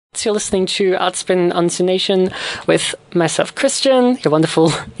Arts. You're listening to Artspin on Zoo Nation with myself, Christian, your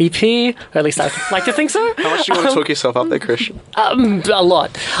wonderful EP, or at least I like to think so. How much do you want to talk yourself up there, Christian? A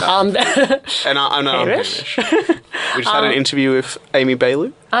lot. And I'm Hamish. We just had an interview with Amy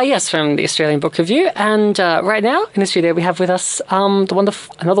Bailey. Yes, from the Australian Book Review. And right now, in the studio, we have with us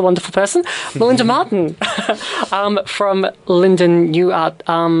another wonderful person, Melinda Martin, from Linden New Art.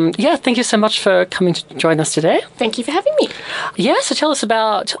 Thank you so much for coming to join us today. Thank you for having me. Yeah, so tell us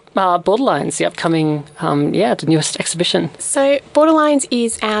about Borderlines, the upcoming, the newest exhibition. So Borderlines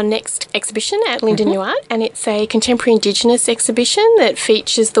is our next exhibition at Linden New Art, and it's a contemporary Indigenous exhibition that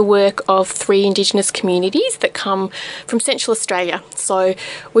features the work of 3 Indigenous communities that come from Central Australia. So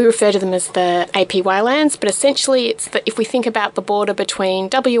we refer to them as the APY lands, but essentially it's if we think about the border between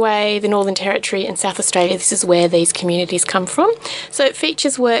WA, the Northern Territory and South Australia, this is where these communities come from. So it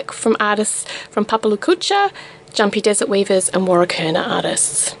features work from artists from Papalukucha, Jumpy Desert Weavers and Warrakurna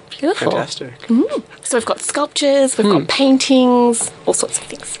artists. Beautiful. Fantastic. So we've got sculptures, we've got paintings, all sorts of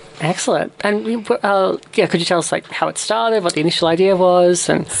things. Excellent. And could you tell us how it started, what the initial idea was?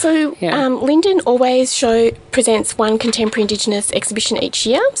 And Linden always presents one contemporary Indigenous exhibition each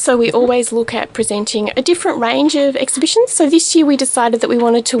year. So we always look at presenting a different range of exhibitions. So this year we decided that we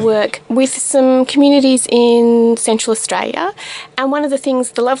wanted to work with some communities in Central Australia. And one of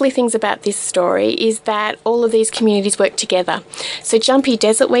the lovely things about this story is that all of these communities work together. So Jumpy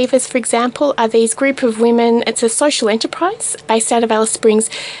Desert Weavers, for example, are these group of women. It's a social enterprise based out of Alice Springs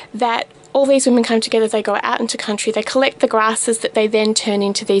that all these women come together, they go out into country, they collect the grasses that they then turn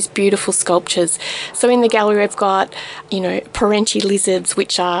into these beautiful sculptures. So in the gallery we've got, parenti lizards,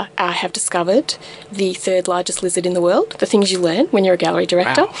 which I have discovered, the 3rd largest lizard in the world. The things you learn when you're a gallery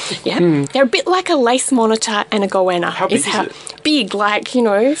director. Wow. Yeah. They're a bit like a lace monitor and a goanna. How big is it? Big,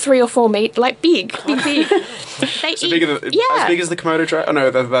 3 or 4 meters, big. They As big as the Komodo dragon?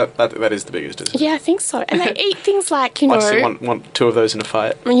 Oh, no, that is the biggest, isn't it? Yeah, I think so. And they eat things like, I'd see want 2 of those in a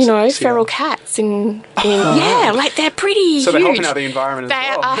fight. Feral cats they're pretty huge. So they're helping out the environment They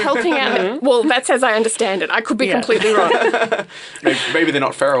are helping out. Well, that's as I understand it. I could be completely wrong. Maybe they're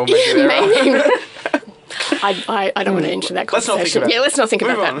not feral. Maybe. I don't want to enter that conversation. Let's not think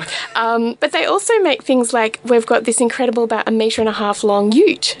about Let's not that. think about that. But they also make things like, we've got this incredible about 1.5 metre long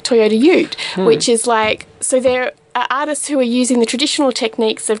Toyota ute, which is so they're artists who are using the traditional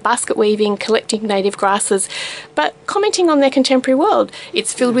techniques of basket weaving, collecting native grasses, but commenting on their contemporary world.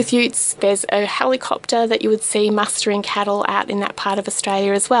 It's filled with utes. There's a helicopter that you would see mustering cattle out in that part of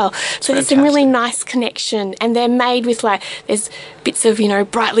Australia as well. So there's some really nice connection, and they're made with there's bits of,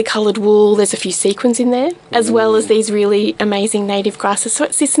 brightly coloured wool. There's a few sequins in there, as well as these really amazing native grasses. So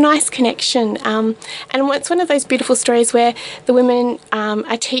it's this nice connection. And it's one of those beautiful stories where the women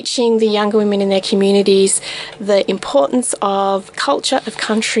are teaching the younger women in their communities the importance of culture, of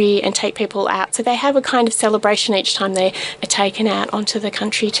country, and take people out. So they have a kind of celebration each time they are taken out onto the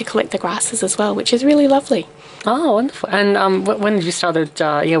country to collect the grasses as well, which is really lovely. Oh, wonderful. And when did you started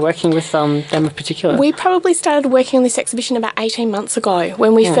working with them in particular? We probably started working on this exhibition about 18 months ago,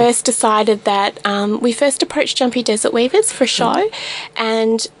 when we first decided that we first approached Jumpy Desert Weavers for a show,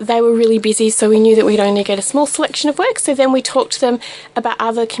 and they were really busy, so we knew that we'd only get a small selection of work. So then we talked to them about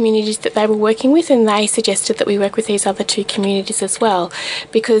other communities that they were working with, and they suggested that we work with these other 2 communities as well,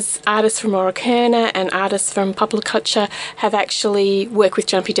 because artists from Warrakurna and artists from Papalukucha have actually worked with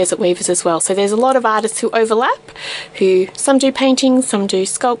Jumpy Desert Weavers as well. So there's a lot of artists who overlap, who some do painting, some do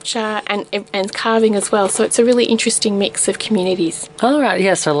sculpture and carving as well. So it's a really interesting mix of communities. Oh, right.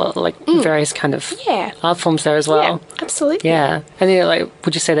 Yeah, so various kind of art forms there as well. Yeah, absolutely. Yeah. And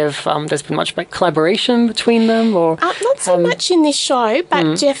would you say there's been much collaboration between them? Or not so much in this show,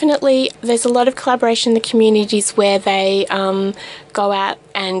 but definitely there's a lot of collaboration in the communities where they go out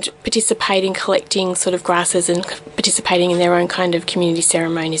and participate in collecting sort of grasses and participating in their own kind of community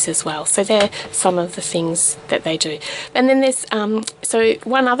ceremonies as well. So they're some of the things that they do. And then there's, so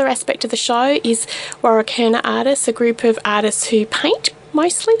one other aspect of the show is Warrakurna artists, a group of artists who paint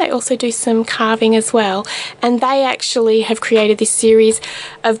mostly. They also do some carving as well, and they actually have created this series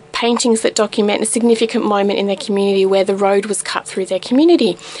of paintings that document a significant moment in their community where the road was cut through their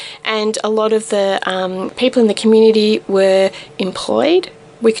community, and a lot of the people in the community were employed.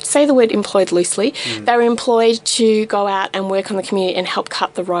 We could say the word employed loosely. They were employed to go out and work on the community and help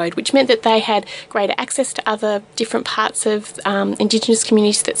cut the road, which meant that they had greater access to other different parts of Indigenous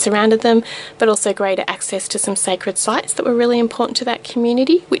communities that surrounded them, but also greater access to some sacred sites that were really important to that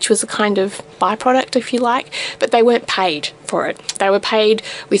community, which was a kind of byproduct, if you like, but they weren't paid for it. They were paid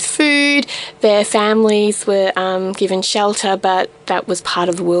with food, their families were given shelter, but that was part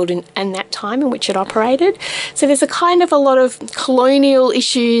of the world in that time in which it operated. So there's a kind of a lot of colonial issues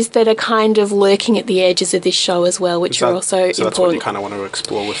issues that are kind of lurking at the edges of this show as well, which are also important. So that's what you kind of want to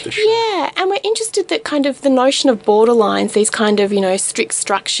explore with this show. Yeah, and we're interested that kind of the notion of borderlines, these kind of, strict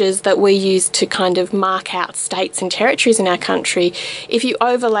structures that we use to kind of mark out states and territories in our country, if you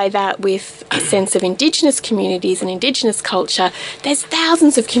overlay that with a sense of Indigenous communities and Indigenous culture, there's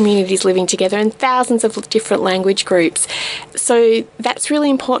thousands of communities living together and thousands of different language groups. So that's really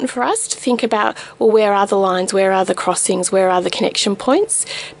important for us to think about, well, where are the lines, where are the crossings, where are the connection points?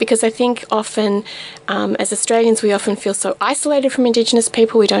 Because I think often, as Australians, we often feel so isolated from Indigenous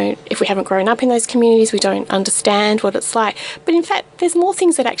people. If we haven't grown up in those communities, we don't understand what it's like. But in fact, there's more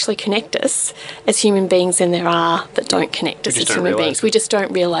things that actually connect us as human beings than there are that don't connect us as human beings. We just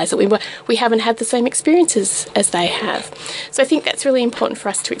don't realise that we haven't had the same experiences as they have. So I think that's really important for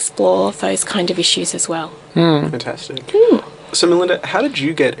us to explore those kind of issues as well. Fantastic. So Melinda, how did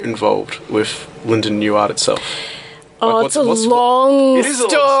you get involved with Linden New Art itself? It's a long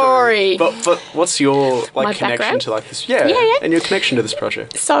story. But what's your My connection background? to this? Yeah. And your connection to this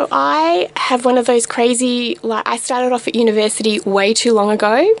project? So I have one of those crazy, I started off at university way too long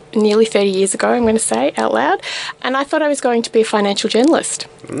ago, nearly 30 years ago, I'm going to say out loud, and I thought I was going to be a financial journalist.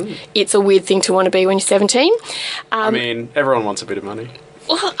 It's a weird thing to want to be when you're 17. I mean, everyone wants a bit of money.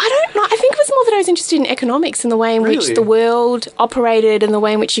 Well, I don't know. I think it was more that I was interested in economics and the way in which the world operated and the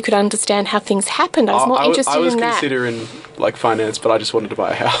way in which you could understand how things happened. I was more interested in that. I was considering finance, but I just wanted to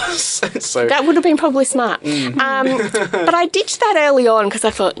buy a house. So that would have been probably smart. But I ditched that early on because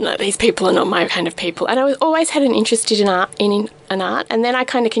I thought, no, these people are not my kind of people. And I always had an interest in art. And then I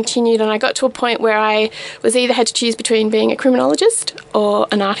kind of continued, and I got to a point where I was either had to choose between being a criminologist or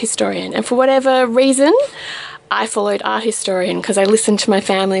an art historian. And for whatever reason, I followed art historian because I listened to my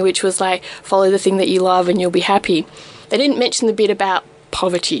family, which was like, follow the thing that you love and you'll be happy. They didn't mention the bit about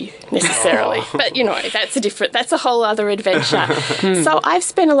poverty necessarily, but that's a whole other adventure. So I've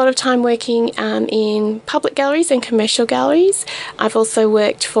spent a lot of time working in public galleries and commercial galleries. I've also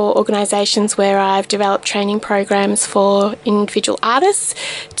worked for organisations where I've developed training programs for individual artists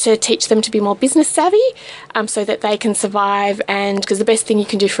to teach them to be more business savvy, so that they can survive, and because the best thing you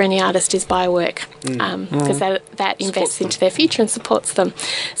can do for any artist is buy work, because that invests into their future and supports them.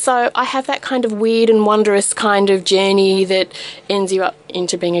 So I have that kind of weird and wondrous kind of journey that ends you up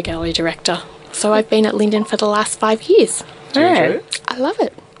into being a gallery director. So I've been at Linden for the last 5 years. Do you enjoy it? I love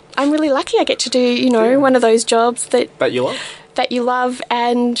it. I'm really lucky I get to do, one of those jobs that you love. That you love,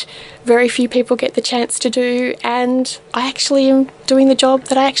 and very few people get the chance to do, and I actually am doing the job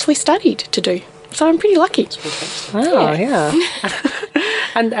that I actually studied to do. So I'm pretty lucky. Oh, yeah.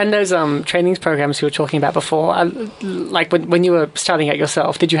 And those trainings programs you were talking about before, like when you were starting out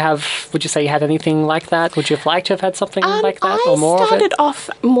yourself, would you say you had anything like that? Would you have liked to have had something like that or more of it? I started off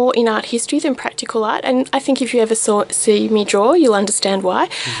more in art history than practical art, and I think if you ever see me draw, you'll understand why,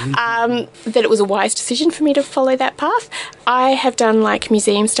 that it was a wise decision for me to follow that path. I have done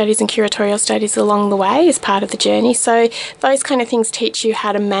museum studies and curatorial studies along the way as part of the journey, so those kind of things teach you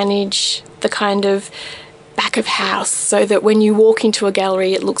how to manage the kind of back of house so that when you walk into a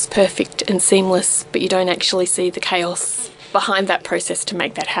gallery it looks perfect and seamless, but you don't actually see the chaos behind that process to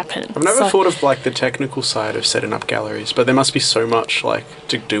make that happen. I've never thought of the technical side of setting up galleries, but there must be so much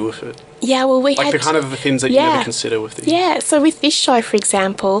to do with it. Yeah, well, we had the kind of the things that you never consider with these. Yeah, so with this show, for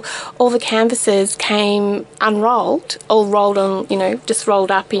example, all the canvases came unrolled, all rolled on, just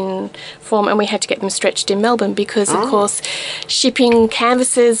rolled up in form, and we had to get them stretched in Melbourne because, of course, shipping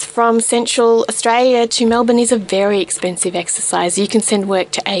canvases from Central Australia to Melbourne is a very expensive exercise. You can send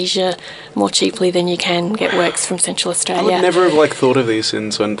work to Asia more cheaply than you can get works from Central Australia. I would never have thought of these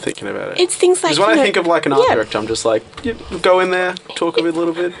things when thinking about it. It's things like, because when I think of an art director, I'm just go in there, talk a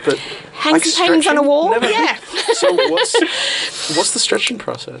little bit, but hang some paintings on a wall. Never. Yeah. So what's the stretching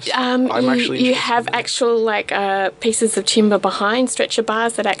process? You have actual pieces of timber behind stretcher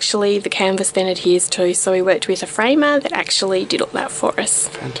bars that actually the canvas then adheres to. So we worked with a framer that actually did all that for us.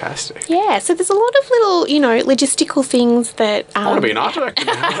 Fantastic. Yeah. So there's a lot of little logistical things that I want to be an art director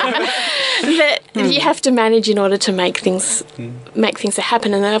now. that you have to manage in order to make things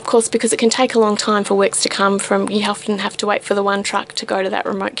happen. And then of course, because it can take a long time for works to come from, you often have to wait for the one truck to go to that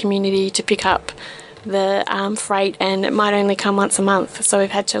remote community to pick up the freight, and it might only come once a month. So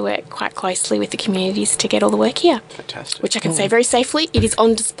we've had to work quite closely with the communities to get all the work here. Fantastic. Which I can say very safely, it is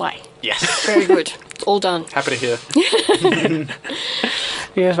on display. Yes. Very good. All done. Happy to hear.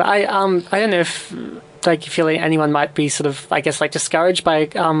 Yeah, I don't know if like you feel like anyone might be sort of, I guess, like discouraged by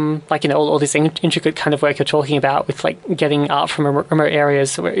like, you know, all this intricate kind of work you're talking about with like getting art from remote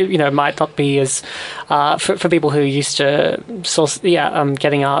areas where, you know, might not be as for people who used to source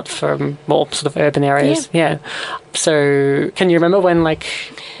getting art from more sort of urban areas. Yeah. So can you remember when like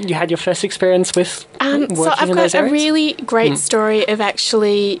you had your first experience with working so I've in got those a areas? really great story of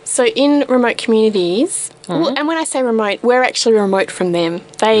actually, so in remote communities, well, and when I say remote, we're actually remote from them.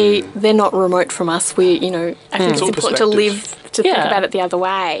 They're not remote from us. We, you know, I think it's important to think about it the other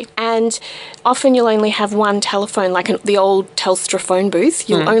way. And often you'll only have one telephone, like the old Telstra phone booth.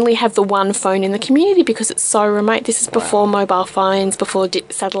 You'll only have the one phone in the community because it's so remote. This is before mobile phones, before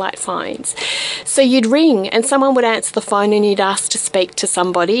satellite phones. So you'd ring and someone would answer the phone and you'd ask to speak to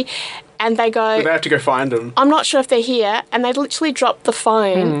somebody. And they go... They have to go find them. I'm not sure if they're here. And they'd literally drop the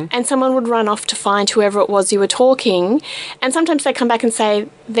phone and someone would run off to find whoever it was you were talking. And sometimes they come back and say,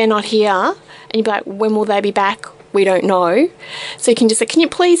 they're not here. And you'd be like, when will they be back? We don't know. So you can just say, can you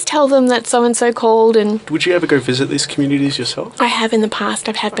please tell them that so-and-so called? And would you ever go visit these communities yourself? I have in the past.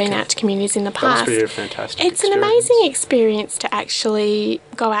 I have been out to communities in the past. That must be a fantastic It's an amazing experience to actually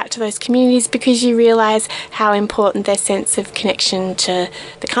go out to those communities because you realise how important their sense of connection to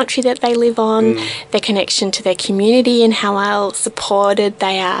the country that they live on, their connection to their community and how well supported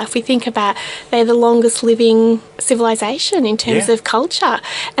they are. If we think about, they're the longest living civilization in terms of culture.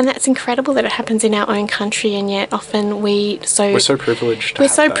 And that's incredible that it happens in our own country, and yet often we're so privileged to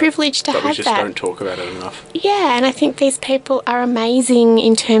have that. But we just don't talk about it enough. Yeah, and I think these people are amazing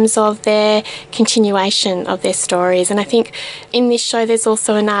in terms of their continuation of their stories. And I think in this show there's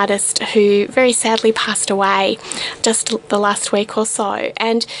also an artist who very sadly passed away just the last week or so.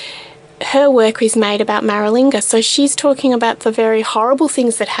 And her work is made about Maralinga, so she's talking about the very horrible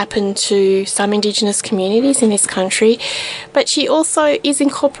things that happen to some Indigenous communities in this country, but she also is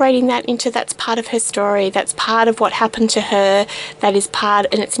incorporating that into, that's part of her story, that's part of what happened to her, that is part,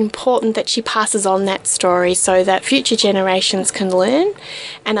 and it's important that she passes on that story so that future generations can learn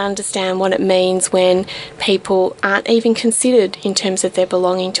and understand what it means when people aren't even considered in terms of their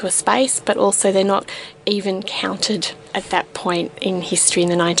belonging to a space, but also they're not even counted at that point in history in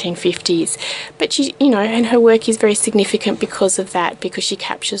the 1950s. But she, you know, and her work is very significant because of that, because she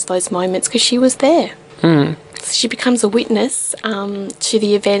captures those moments because she was there. So she becomes a witness to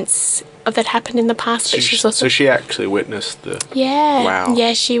the events that happened in the past. So she actually witnessed the... Yeah. Wow.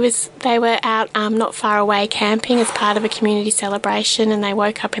 Yeah, they were out not far away camping as part of a community celebration, and they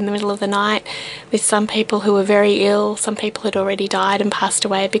woke up in the middle of the night with some people who were very ill. Some people had already died and passed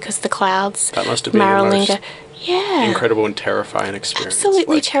away because the clouds. That must have been Maralinga. the most incredible and terrifying experience.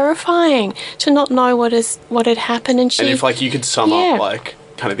 Absolutely terrifying to not know what had happened. And if like you could sum up like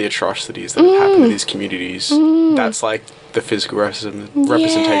kind of the atrocities that have happened in these communities, that's like the physical representation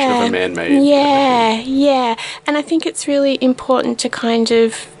of a man-made. Yeah. And I think it's really important to kind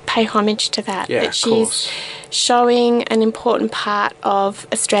of pay homage to that. Yeah, that she's showing an important part of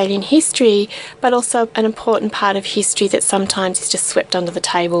Australian history, but also an important part of history that sometimes is just swept under the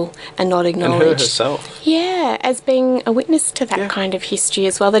table and not acknowledged. And her herself. Yeah, as being a witness to that kind of history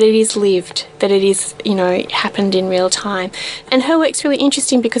as well, that it is lived, that it is, you know, happened in real time. And her work's really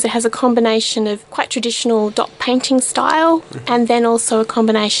interesting because it has a combination of quite traditional dot painting style and then also a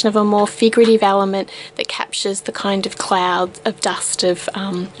combination of a more figurative element that captures the kind of cloud of dust of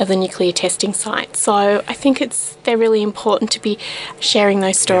the nuclear testing site. So I think they're really important to be sharing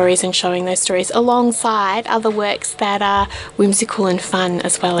those stories and showing those stories alongside other works that are whimsical and fun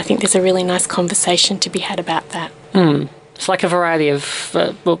as well. I think there's a really nice conversation to be had about that. It's like a variety of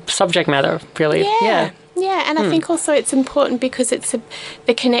subject matter, really. Yeah, and I think also it's important because it's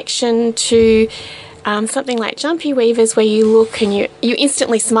the connection to something like Jumpy Weavers, where you look and you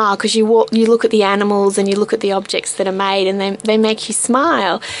instantly smile because you look at the animals and you look at the objects that are made and they make you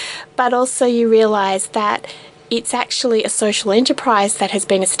smile. But also you realise that it's actually a social enterprise that has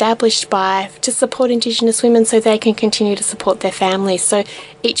been established to support Indigenous women so they can continue to support their families. So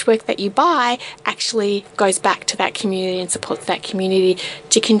each work that you buy actually goes back to that community and supports that community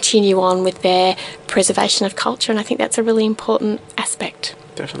to continue on with their preservation of culture. And I think that's a really important aspect.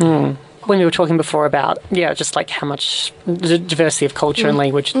 Definitely. When we were talking before about, just like how much diversity of culture and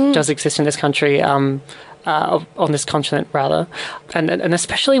language does exist in this country, on this continent, rather. And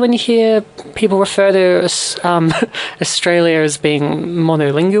especially when you hear people refer to Australia as being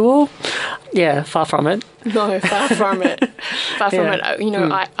monolingual. Yeah, far from it. No, far from it. Far from it. You know,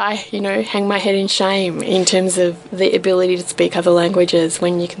 I hang my head in shame in terms of the ability to speak other languages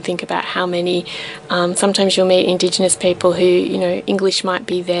when you can think about how many, sometimes you'll meet Indigenous people who, you know, English might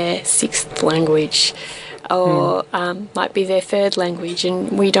be their sixth language. or might be their third language,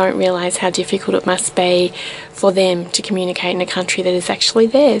 and we don't realise how difficult it must be for them to communicate in a country that is actually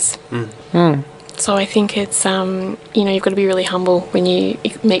theirs. So I think it's, you've got to be really humble when you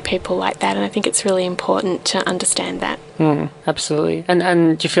meet people like that, and I think it's really important to understand that. Absolutely.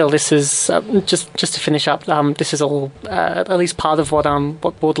 And do you feel this is, just to finish up, this is all at least part of what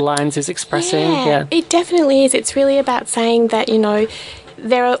Borderlines is expressing? Yeah, it definitely is. It's really about saying that,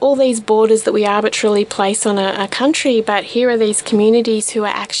 there are all these borders that we arbitrarily place on a country, but here are these communities who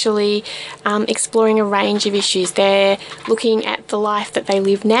are actually exploring a range of issues. They're looking at the life that they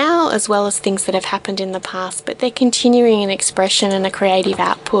live now as well as things that have happened in the past, but they're continuing an expression and a creative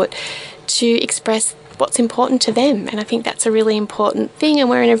output to express what's important to them, and I think that's a really important thing, and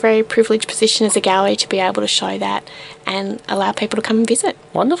we're in a very privileged position as a gallery to be able to show that and allow people to come and visit.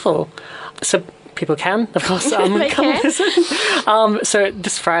 Wonderful. So people can, of course, come and visit. So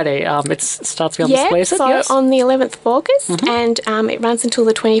this Friday, it starts to be on display, is it? So on the 11th of August, and it runs until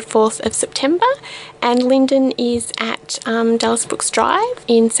the 24th of September. And Lyndon is at Dallas Brooks Drive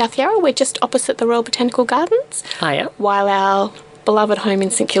in South Yarra. We're just opposite the Royal Botanical Gardens. While our beloved home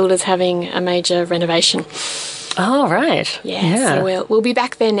in St Kilda's having a major renovation. Oh, right. Yeah. So we'll be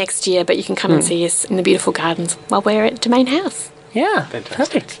back there next year, but you can come and see us in the beautiful gardens while we're at Domain House. Yeah,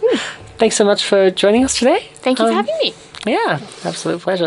 fantastic. Perfect. Thanks so much for joining us today. Thank you for having me. Yeah, absolute pleasure.